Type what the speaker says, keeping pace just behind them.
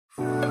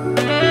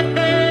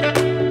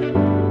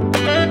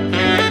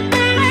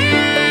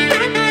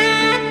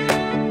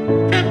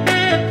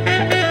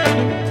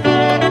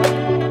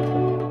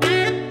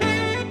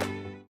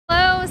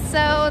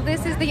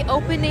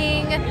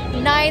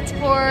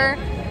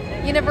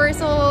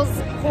Universal's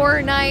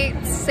Horror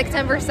Nights,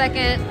 September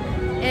 2nd.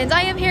 And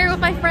I am here with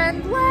my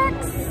friend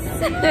Lex.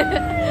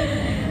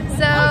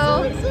 So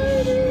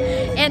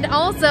and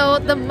also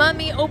the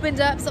Mummy opened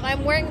up, so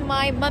I'm wearing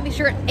my Mummy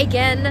shirt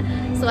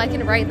again so I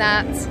can ride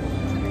that.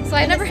 So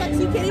I never. You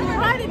can't even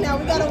ride it now.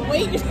 We gotta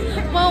wait.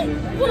 Well,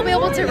 we'll be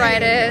able to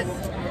ride it.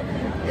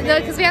 No,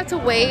 because we have to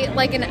wait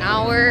like an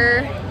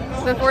hour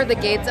before the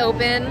gates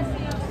open.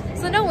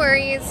 So no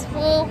worries,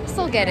 we'll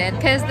still get in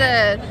because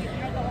the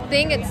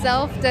thing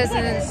itself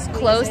doesn't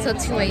close till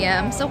 2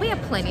 a.m. So we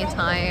have plenty of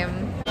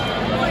time.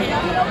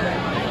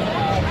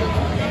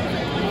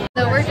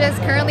 So we're just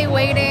currently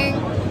waiting,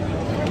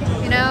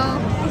 you know,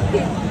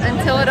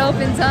 until it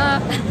opens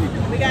up.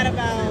 We got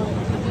about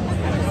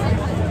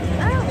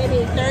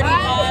maybe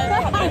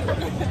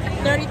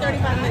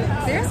 35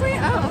 minutes. Seriously?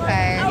 Oh,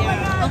 okay.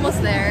 Yeah.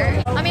 Almost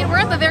there. I mean, we're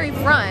at the very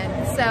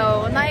front,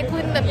 so not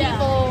including the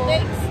people.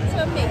 Thanks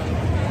to me.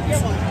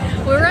 You're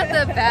welcome. We're at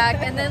the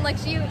back, and then like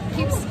she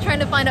keeps trying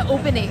to find an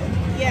opening.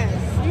 Yes.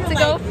 To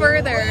go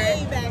further.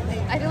 Way back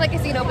there. I feel like I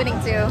see an opening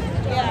too.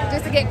 Yeah.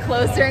 Just to get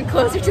closer and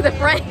closer to the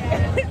front.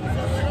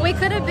 We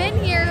could have been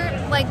here,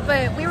 like,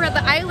 but we were at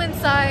the island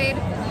side.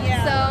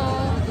 Yeah.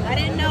 So I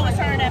didn't know it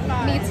started at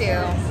 5. me too.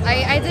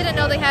 I didn't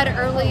know they had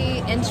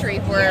early entry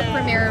for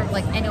premier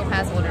like annual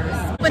pass holders.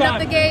 Open up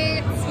the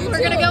gates.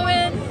 We're gonna go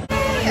in.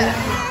 Yeah.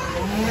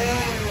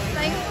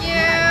 Thank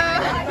you.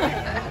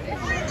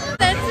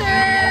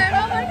 Censored.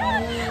 Oh my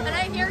god. And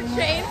I hear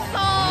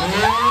chainsaws.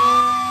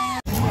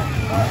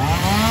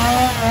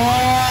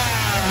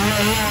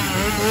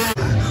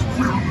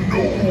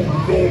 No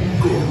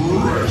longer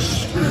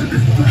rest in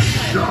the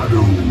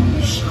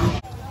shadows.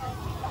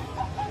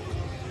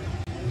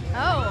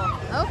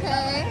 Oh,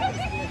 okay.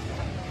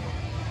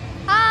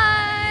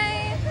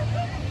 Hi.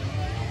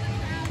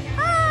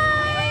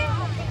 Hi.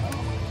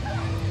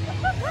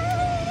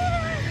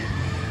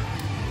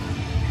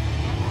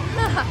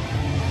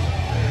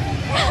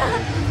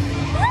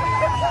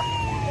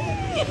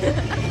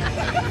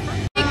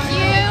 They're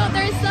cute.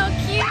 They're so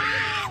cute.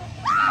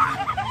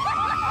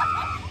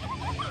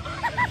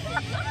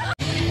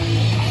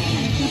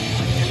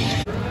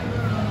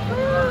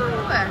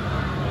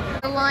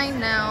 The line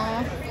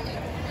now.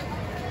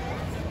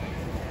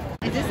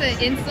 Is this an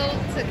insult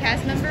to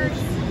cast members?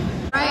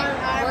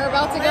 Right, we're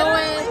about to go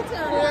in.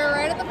 We're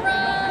right at the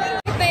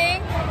front. I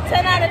think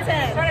 10 out of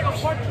 10.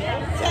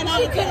 10 out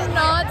she of 10.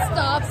 cannot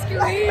stop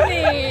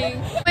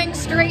screaming. Going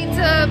straight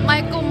to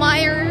Michael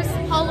Myers'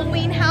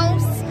 Halloween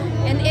house,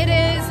 and it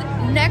is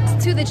next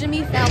to the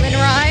Jimmy Fallon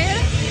ride.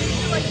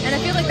 And I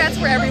feel like that's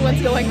where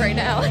everyone's going right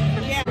now.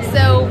 Yeah.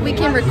 So we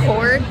can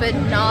record, but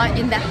not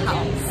in the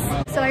house.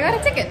 So I got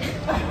a ticket.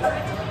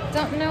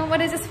 Don't know,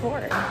 what is this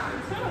for?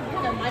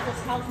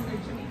 Michael's house in the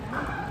Jimmy.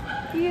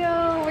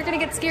 Yo, we're gonna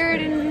get scared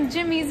in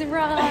Jimmy's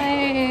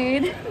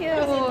ride.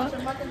 Yo.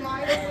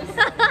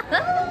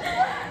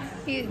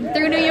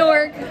 Through New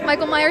York.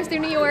 Michael Myers through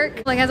New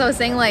York. Like as I was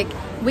saying, like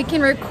we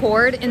can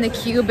record in the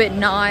queue, but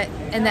not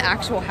in the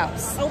actual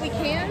house. Oh, we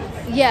can?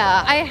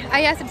 Yeah,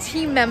 I asked a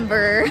team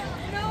member,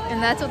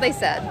 and that's what they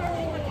said.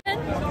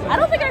 I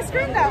don't think I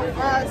screamed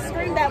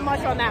that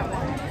much on that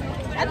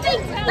one. I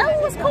think that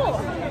one was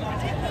cool.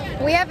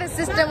 We have a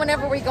system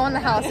whenever we go in the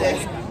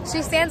houses.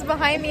 She stands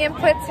behind me and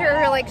puts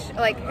her like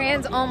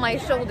hands on my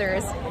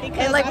shoulders,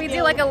 and like we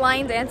do like a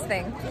line dance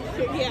thing.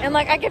 Yeah. And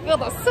like I can feel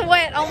the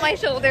sweat on my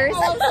shoulders.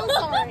 Oh, I'm so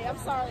sorry. I'm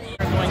sorry.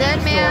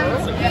 Dead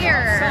man's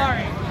here.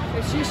 Sorry.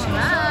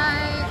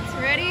 Right,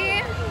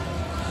 ready?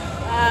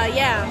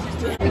 Yeah.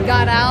 We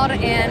got out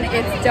and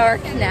it's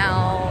dark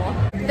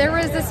now. There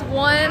was this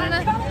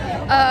one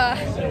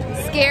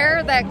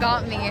scare that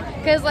got me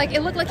because like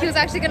it looked like he was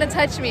actually gonna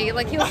touch me.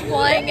 Like he was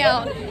flying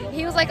out.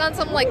 He was like on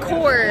some like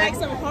cord. Like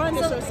some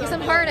harness or something.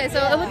 Some harness.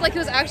 So it looked like he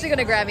was actually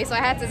gonna grab me. So I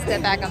had to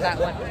step back on that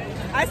one.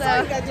 I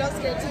saw you got jump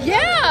scared too.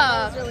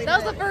 Yeah, that was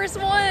nice. the first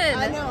one.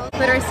 I know.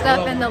 Put our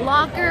stuff in the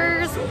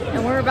lockers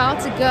and we're about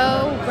to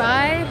go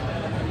ride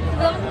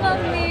the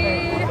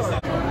Mummy.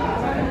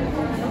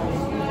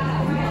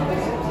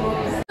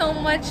 So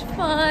much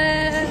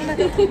fun.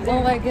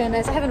 Oh my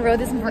goodness, I haven't rode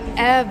this in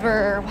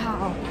forever.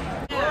 Wow.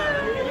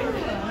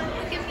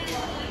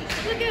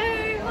 Look at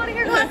her holding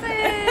her glasses.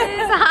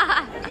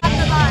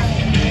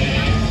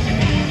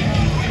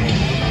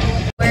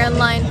 We're in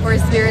line for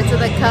Spirits of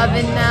the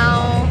Coven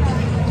now.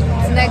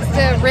 It's next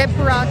to Rip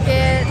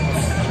Rocket.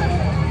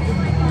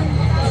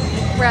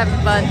 We're having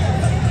fun.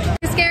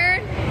 You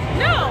scared?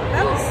 No,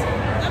 that was.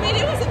 I mean,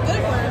 it was a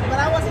good one, but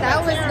I wasn't.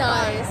 That was terrified.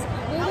 nice.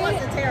 I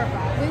wasn't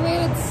terrified. We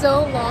waited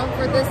so long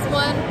for this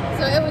one,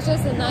 so it was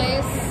just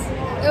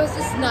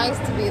nice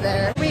to be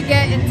there. We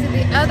get into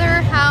the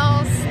other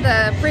house,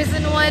 the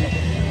prison one.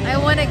 I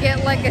want to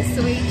get like a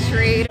sweet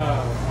treat.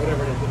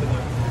 Whatever it is.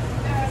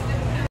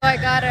 I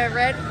got a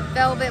red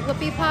velvet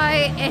whoopie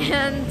pie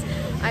and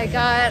I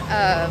got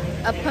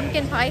a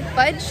pumpkin pie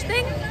fudge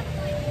thing.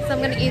 So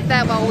I'm gonna eat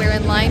that while we're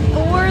in line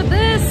for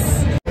this.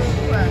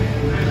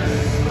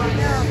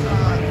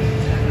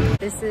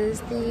 This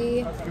is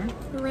the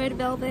red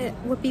velvet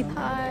whoopie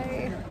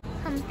pie.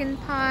 Pumpkin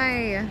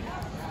pie.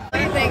 What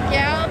do you think?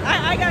 Yeah?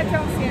 I got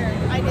jump scared.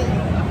 I did.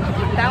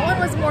 That one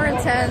was more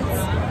intense.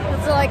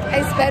 So like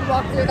I sped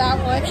walked through that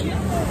one.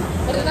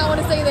 I did not want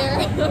to stay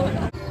there.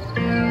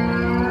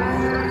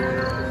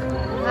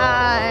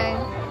 Hi.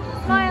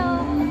 Smile.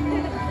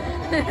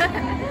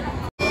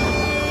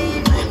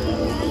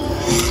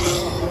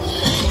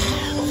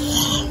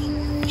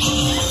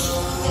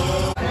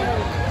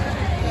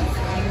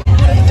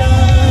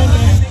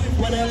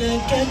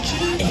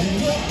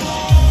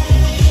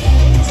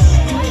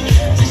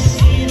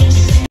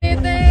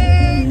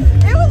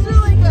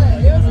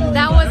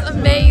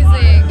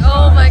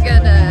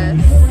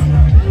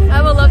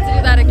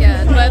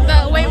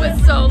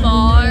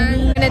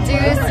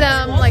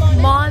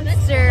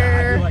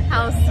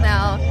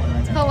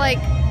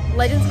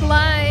 Legends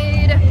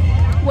Collide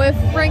with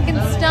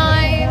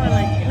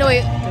Frankenstein. No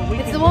wait,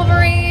 it's the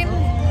Wolverine,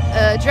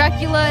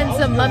 Dracula, and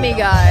some mummy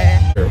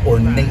guy.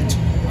 Ornate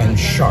and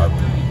sharp,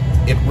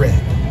 it read.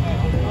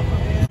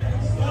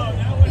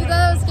 You thought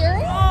that was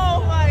scary?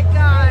 Oh my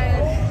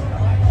god.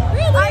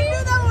 Really? I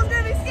knew that was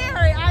gonna be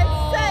scary. I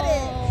said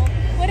it.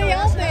 What do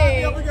y'all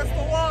think? Up against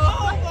the wall.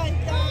 Oh my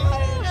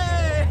god.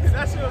 Hey.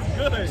 That shit was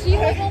good. She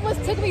like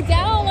almost took me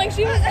down. Like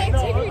she was like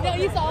taking me down.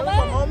 You saw that?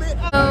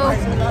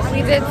 So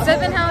we did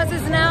 7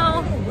 houses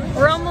now.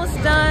 We're almost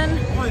done,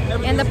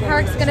 and the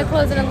park's gonna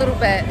close in a little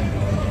bit.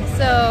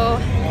 So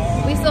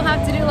we still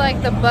have to do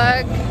like the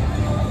bug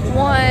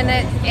one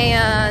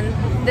and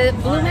the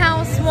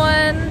Bloomhouse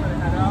one,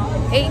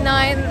 8,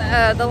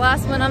 9. The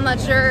last one I'm not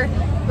sure,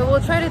 but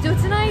we'll try to do it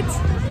tonight.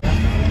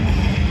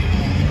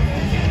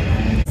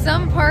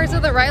 Some parts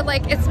of the ride,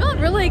 like it smelled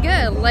really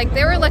good. Like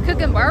they were like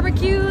cooking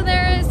barbecue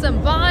there,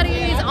 some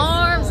bodies,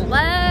 arms,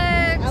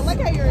 legs. I like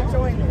how you're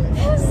enjoying it.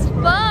 It was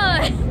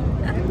fun.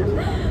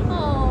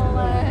 Oh,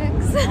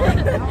 Lex.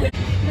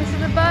 This is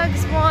the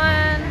bugs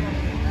one.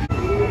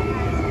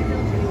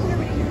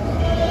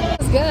 It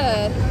was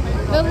good.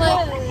 But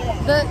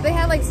like they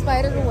had like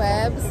spider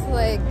webs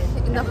like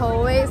in the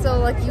hallway, so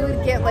like you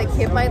would get like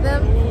hit by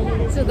them.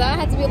 So that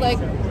had to be like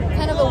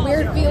kind of a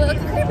weird feeling, like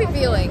a creepy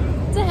feeling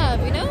to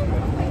have, you know?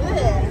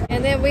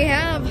 And then we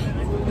have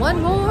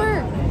one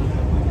more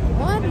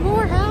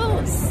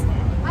house.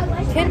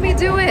 Can we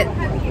do it?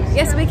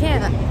 Yes, we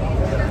can.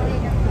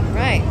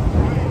 Right.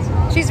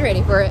 She's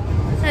ready for it.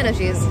 I know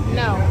she is.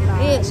 No.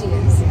 Yeah, she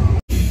is.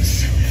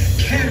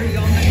 Carry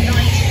on the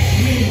night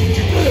wind.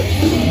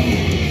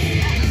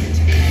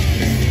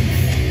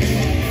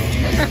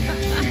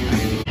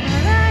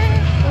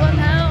 Alright, one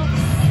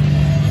house.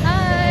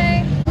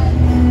 Hi.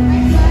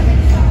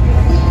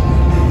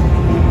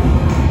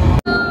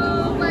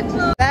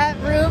 That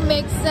room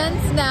makes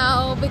sense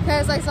now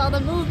because I saw the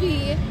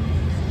movie.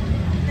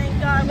 Thank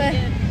God we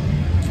did.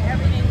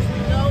 Everything to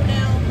go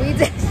now. We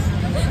did.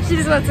 She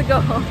just wants to go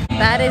home.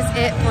 That is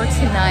it for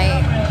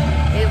tonight.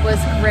 It was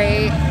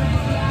great.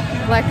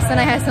 Lex and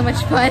I had so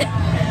much fun.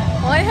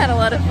 Well, I had a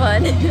lot of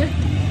fun. You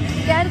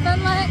had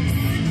fun, Lex?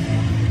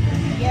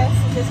 Yes,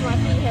 just my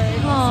feet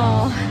hurt.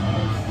 Oh,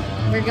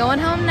 we're going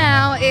home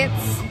now.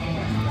 It's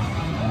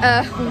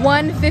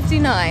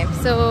 1:59,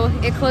 so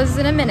it closes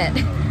in a minute.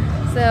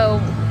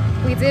 So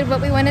we did what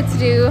we wanted to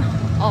do.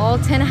 All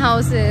 10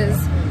 houses.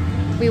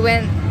 We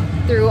went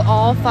through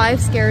all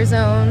 5 scare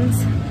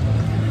zones.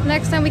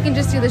 Next time we can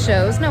just do the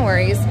shows, no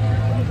worries.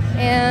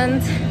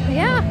 And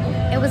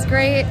yeah, it was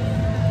great.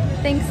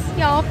 Thanks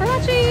y'all for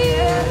watching.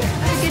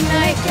 Good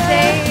night, good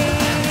day.